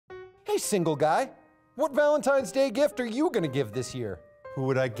Hey, single guy. What Valentine's Day gift are you gonna give this year? Who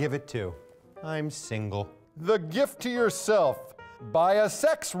would I give it to? I'm single. The gift to yourself. Buy a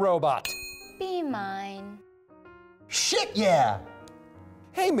sex robot. Be mine. Shit, yeah!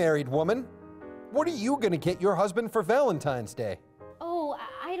 Hey, married woman. What are you gonna get your husband for Valentine's Day? Oh,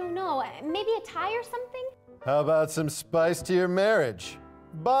 I don't know. Maybe a tie or something? How about some spice to your marriage?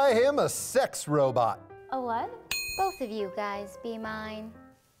 Buy him a sex robot. A what? Both of you guys be mine.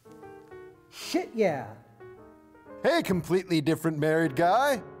 Shit, yeah. Hey, completely different married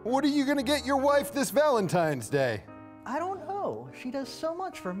guy. What are you gonna get your wife this Valentine's Day? I don't know. She does so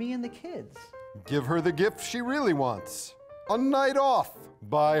much for me and the kids. Give her the gift she really wants. A night off.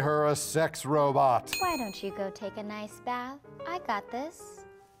 Buy her a sex robot. Why don't you go take a nice bath? I got this.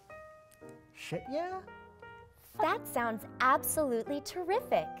 Shit, yeah? That sounds absolutely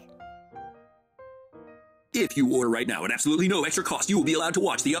terrific. If you order right now at absolutely no extra cost, you will be allowed to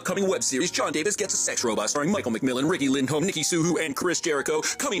watch the upcoming web series Jon Davis Gets a Sex Robot, starring Michael McMillan, Ricky Lindholm, Nikki, Soohoo, and Chris Jericho,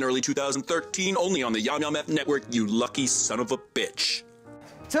 coming early 2013, only on the YOMYOMF network, you lucky son of a bitch.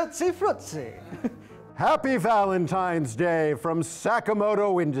 Tootsie Fruitsy. Happy Valentine's Day from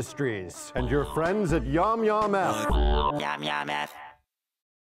Sakamoto Industries and your friends at YOMYOMF. YOMYOMF.